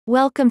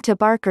Welcome to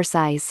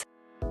Barkercise.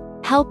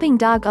 Helping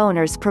dog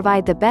owners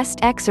provide the best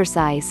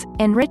exercise,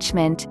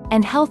 enrichment,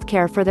 and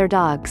healthcare for their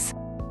dogs.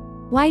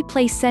 Why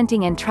play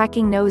scenting and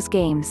tracking nose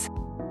games?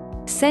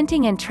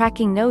 Scenting and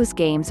tracking nose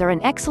games are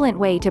an excellent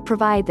way to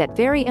provide that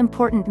very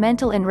important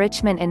mental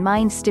enrichment and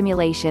mind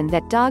stimulation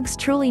that dogs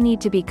truly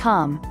need to be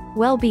calm,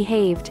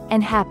 well-behaved,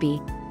 and happy.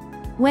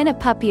 When a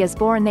puppy is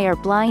born, they are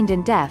blind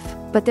and deaf,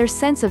 but their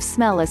sense of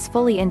smell is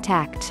fully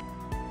intact.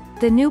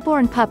 The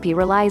newborn puppy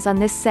relies on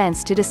this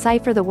sense to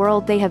decipher the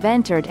world they have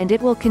entered, and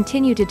it will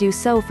continue to do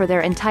so for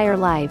their entire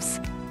lives.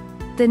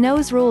 The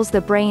nose rules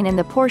the brain, and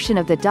the portion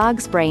of the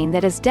dog's brain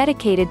that is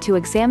dedicated to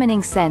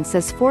examining scents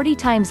is 40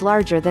 times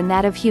larger than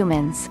that of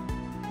humans.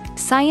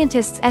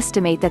 Scientists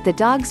estimate that the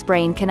dog's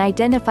brain can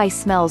identify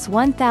smells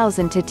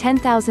 1,000 to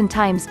 10,000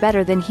 times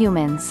better than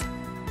humans.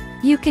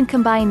 You can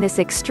combine this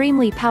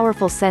extremely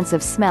powerful sense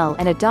of smell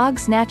and a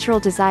dog's natural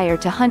desire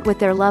to hunt with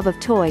their love of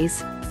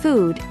toys,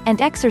 food,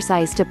 and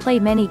exercise to play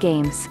many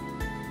games.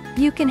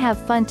 You can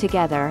have fun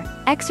together,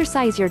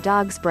 exercise your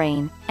dog's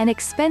brain, and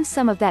expend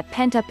some of that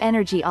pent-up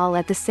energy all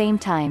at the same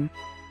time.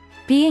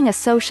 Being a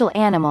social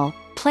animal,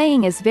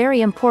 playing is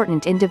very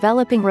important in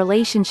developing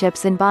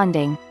relationships and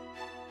bonding.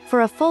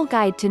 For a full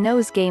guide to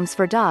nose games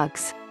for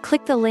dogs,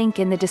 click the link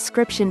in the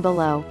description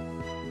below.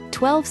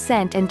 12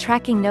 scent and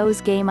tracking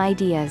nose game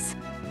ideas.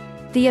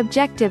 The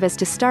objective is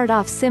to start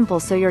off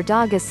simple so your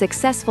dog is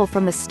successful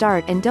from the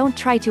start, and don't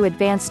try to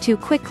advance too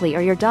quickly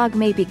or your dog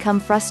may become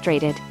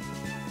frustrated.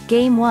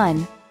 Game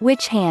 1.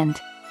 Which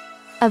hand?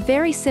 A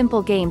very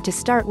simple game to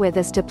start with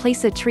is to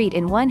place a treat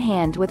in one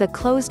hand with a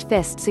closed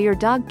fist so your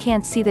dog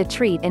can't see the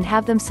treat, and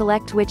have them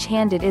select which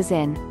hand it is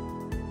in.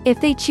 If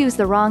they choose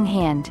the wrong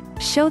hand,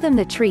 show them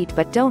the treat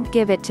but don't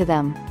give it to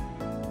them.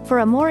 For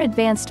a more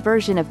advanced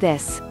version of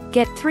this,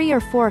 get 3 or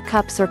 4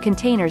 cups or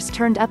containers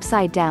turned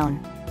upside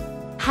down.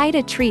 Hide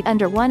a treat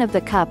under one of the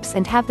cups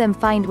and have them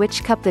find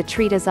which cup the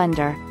treat is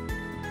under.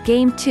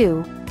 Game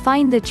 2.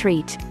 Find the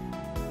treat.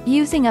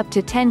 Using up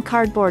to 10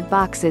 cardboard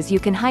boxes, you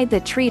can hide the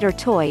treat or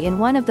toy in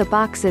one of the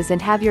boxes and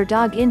have your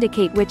dog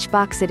indicate which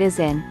box it is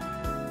in.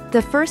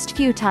 The first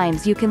few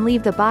times you can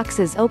leave the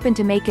boxes open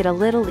to make it a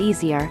little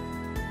easier.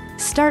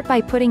 Start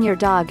by putting your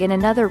dog in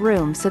another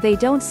room so they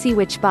don't see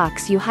which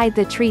box you hide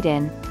the treat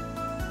in.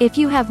 If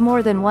you have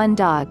more than one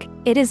dog,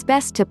 it is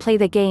best to play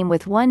the game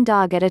with one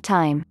dog at a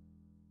time.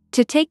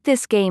 To take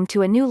this game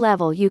to a new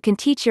level, you can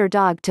teach your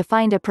dog to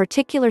find a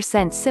particular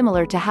scent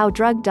similar to how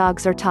drug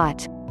dogs are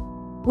taught.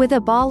 With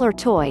a ball or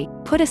toy,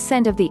 put a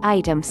scent of the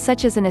item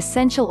such as an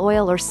essential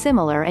oil or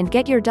similar and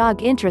get your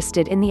dog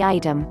interested in the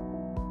item.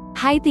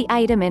 Hide the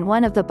item in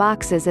one of the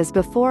boxes as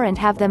before and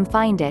have them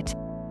find it.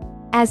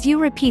 As you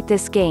repeat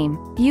this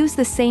game, use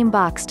the same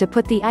box to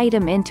put the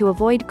item in to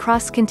avoid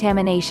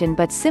cross-contamination,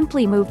 but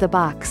simply move the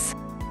box.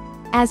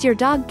 As your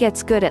dog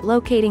gets good at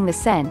locating the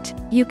scent,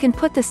 you can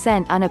put the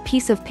scent on a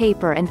piece of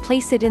paper and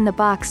place it in the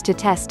box to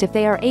test if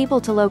they are able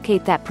to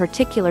locate that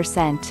particular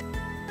scent.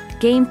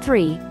 Game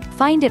 3.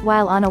 Find it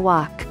while on a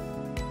walk.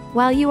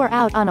 While you are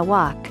out on a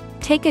walk,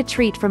 take a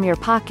treat from your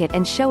pocket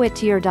and show it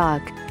to your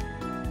dog.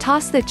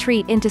 Toss the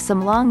treat into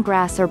some long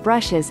grass or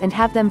brushes and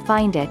have them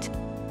find it.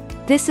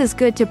 This is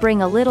good to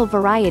bring a little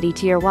variety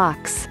to your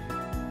walks.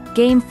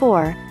 Game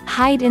 4.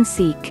 Hide and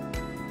seek.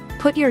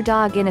 Put your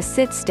dog in a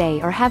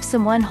sit-stay or have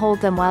someone hold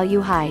them while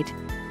you hide.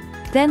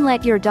 Then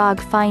let your dog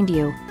find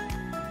you.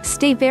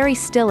 Stay very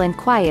still and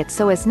quiet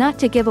so as not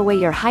to give away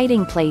your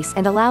hiding place,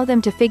 and allow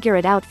them to figure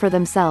it out for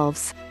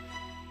themselves.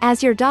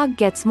 As your dog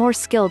gets more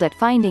skilled at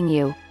finding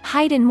you,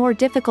 hide in more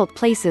difficult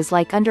places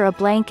like under a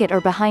blanket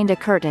or behind a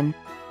curtain.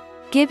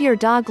 Give your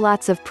dog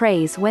lots of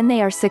praise when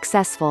they are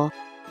successful.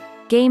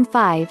 Game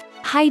 5.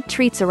 Hide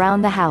treats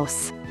around the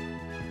house.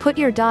 Put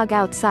your dog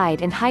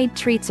outside and hide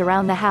treats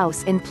around the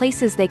house in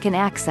places they can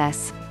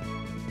access.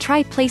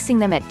 Try placing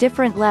them at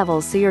different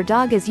levels so your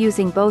dog is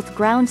using both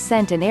ground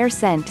scent and air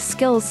scent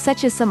skills,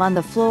 such as some on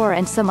the floor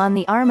and some on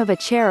the arm of a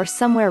chair or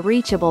somewhere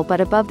reachable but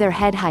above their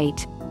head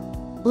height.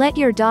 Let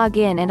your dog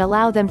in and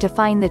allow them to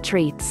find the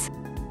treats.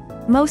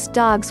 Most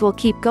dogs will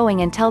keep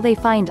going until they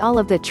find all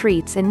of the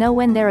treats and know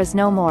when there is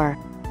no more.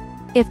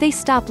 If they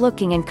stop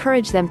looking,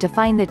 encourage them to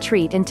find the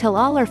treat until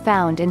all are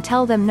found, and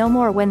tell them no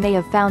more when they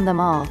have found them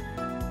all.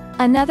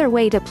 Another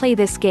way to play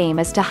this game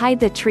is to hide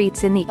the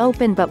treats in the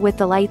open but with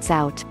the lights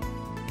out.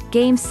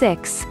 Game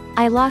 6.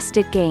 I lost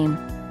it game.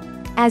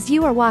 As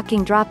you are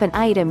walking, drop an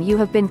item you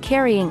have been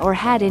carrying or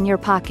had in your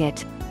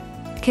pocket.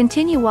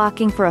 Continue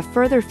walking for a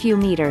further few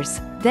meters,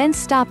 then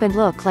stop and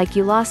look like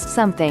you lost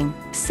something.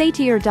 Say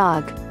to your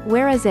dog,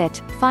 "Where is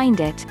it?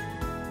 Find it."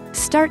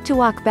 Start to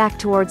walk back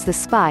towards the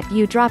spot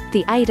you dropped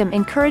the item,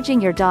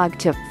 encouraging your dog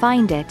to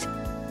find it.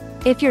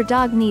 If your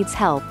dog needs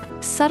help,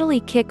 subtly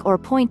kick or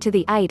point to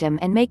the item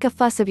and make a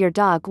fuss of your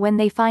dog when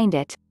they find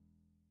it.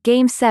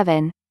 Game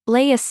 7.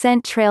 Lay a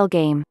scent trail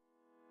game.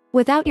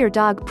 Without your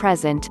dog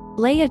present,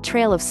 lay a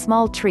trail of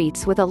small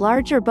treats with a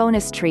larger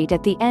bonus treat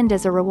at the end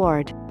as a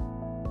reward.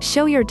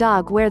 Show your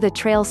dog where the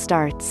trail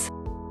starts.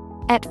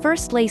 At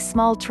first, lay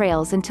small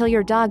trails until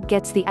your dog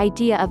gets the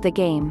idea of the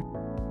game.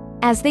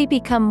 As they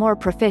become more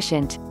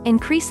proficient,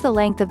 increase the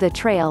length of the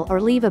trail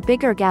or leave a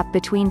bigger gap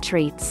between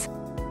treats.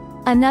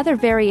 Another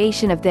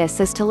variation of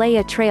this is to lay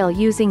a trail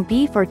using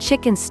beef or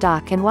chicken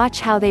stock and watch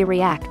how they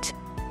react.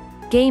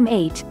 Game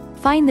 8,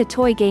 Find the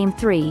Toy. Game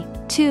 3,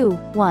 2,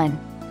 1.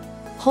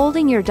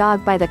 Holding your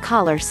dog by the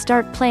collar,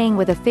 start playing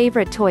with a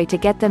favorite toy to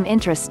get them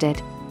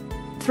interested.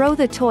 Throw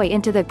the toy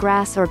into the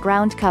grass or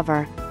ground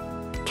cover.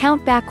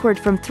 Count backward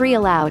from 3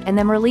 aloud and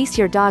then release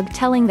your dog,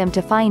 telling them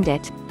to find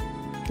it.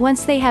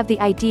 Once they have the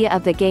idea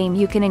of the game,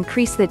 you can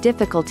increase the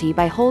difficulty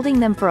by holding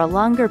them for a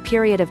longer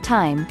period of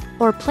time,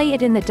 or play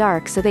it in the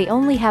dark so they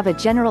only have a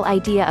general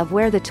idea of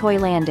where the toy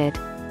landed.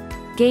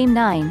 Game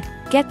 9,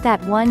 Get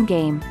That One.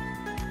 Game.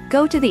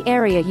 Go to the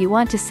area you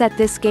want to set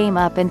this game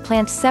up and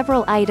plant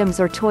several items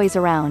or toys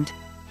around.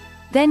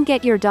 Then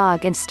get your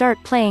dog and start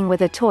playing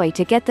with a toy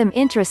to get them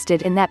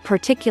interested in that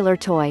particular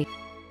toy.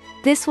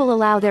 This will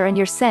allow their and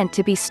your scent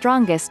to be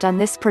strongest on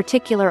this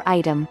particular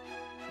item.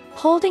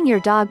 Holding your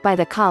dog by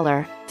the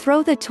collar,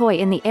 throw the toy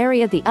in the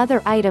area the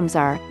other items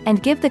are,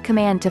 and give the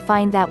command to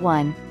find that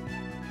one.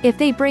 If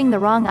they bring the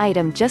wrong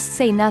item, just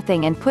say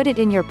nothing and put it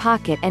in your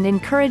pocket and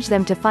encourage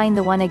them to find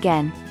the one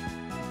again.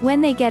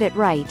 When they get it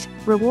right,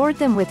 reward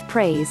them with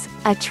praise,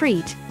 a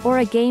treat, or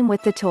a game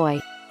with the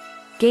toy.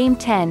 Game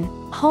 10,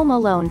 Home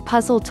Alone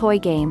Puzzle Toy.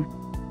 Game.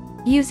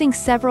 Using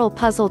several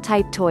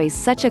puzzle-type toys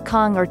such a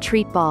Kong or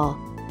treat ball.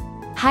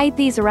 Hide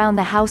these around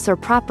the house or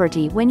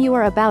property when you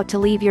are about to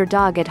leave your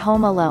dog at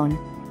home alone.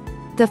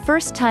 The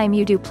first time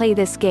you do play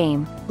this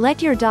game,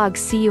 let your dog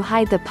see you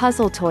hide the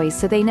puzzle toys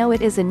so they know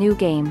it is a new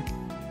game.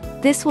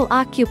 This will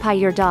occupy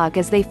your dog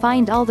as they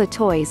find all the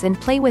toys and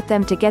play with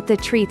them to get the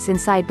treats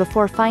inside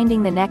before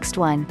finding the next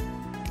one.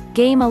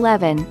 Game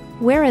 11,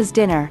 Where is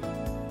Dinner?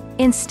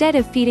 Instead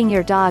of feeding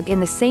your dog in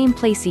the same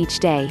place each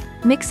day,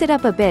 mix it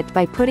up a bit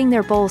by putting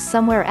their bowls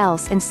somewhere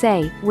else and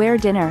say, "Where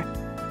dinner?"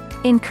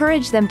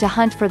 Encourage them to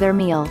hunt for their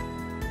meal.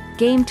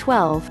 Game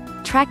 12,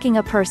 Tracking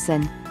a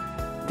Person.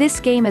 This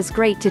game is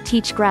great to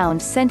teach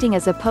ground scenting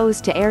as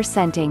opposed to air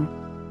scenting.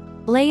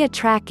 Lay a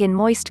track in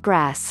moist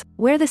grass,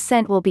 where the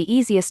scent will be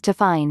easiest to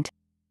find.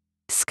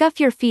 Scuff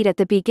your feet at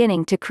the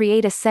beginning to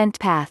create a scent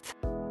path.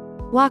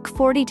 Walk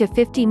 40 to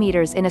 50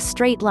 meters in a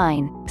straight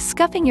line,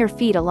 scuffing your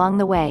feet along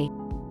the way.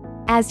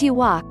 As you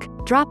walk,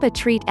 drop a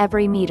treat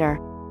every meter.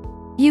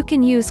 You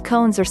can use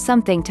cones or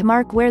something to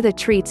mark where the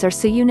treats are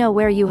so you know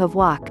where you have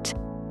walked.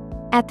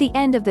 At the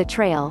end of the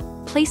trail,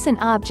 place an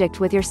object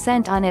with your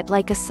scent on it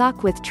like a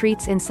sock with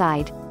treats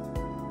inside.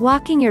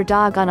 Walking your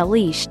dog on a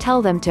leash,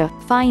 tell them to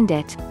find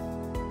it.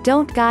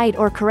 Don't guide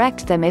or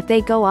correct them if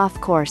they go off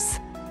course.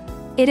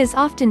 It is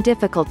often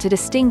difficult to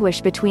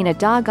distinguish between a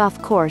dog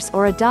off course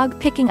or a dog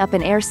picking up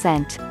an air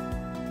scent.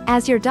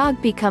 As your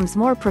dog becomes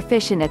more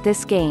proficient at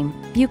this game,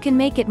 you can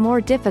make it more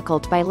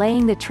difficult by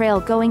laying the trail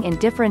going in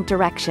different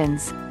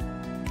directions.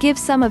 Give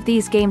some of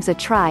these games a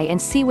try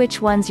and see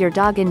which ones your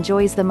dog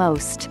enjoys the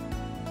most.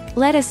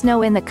 Let us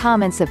know in the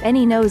comments of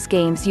any nose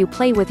games you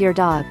play with your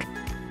dog.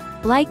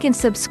 Like and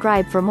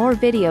subscribe for more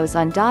videos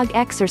on dog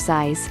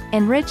exercise,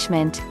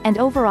 enrichment, and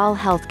overall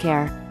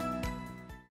healthcare.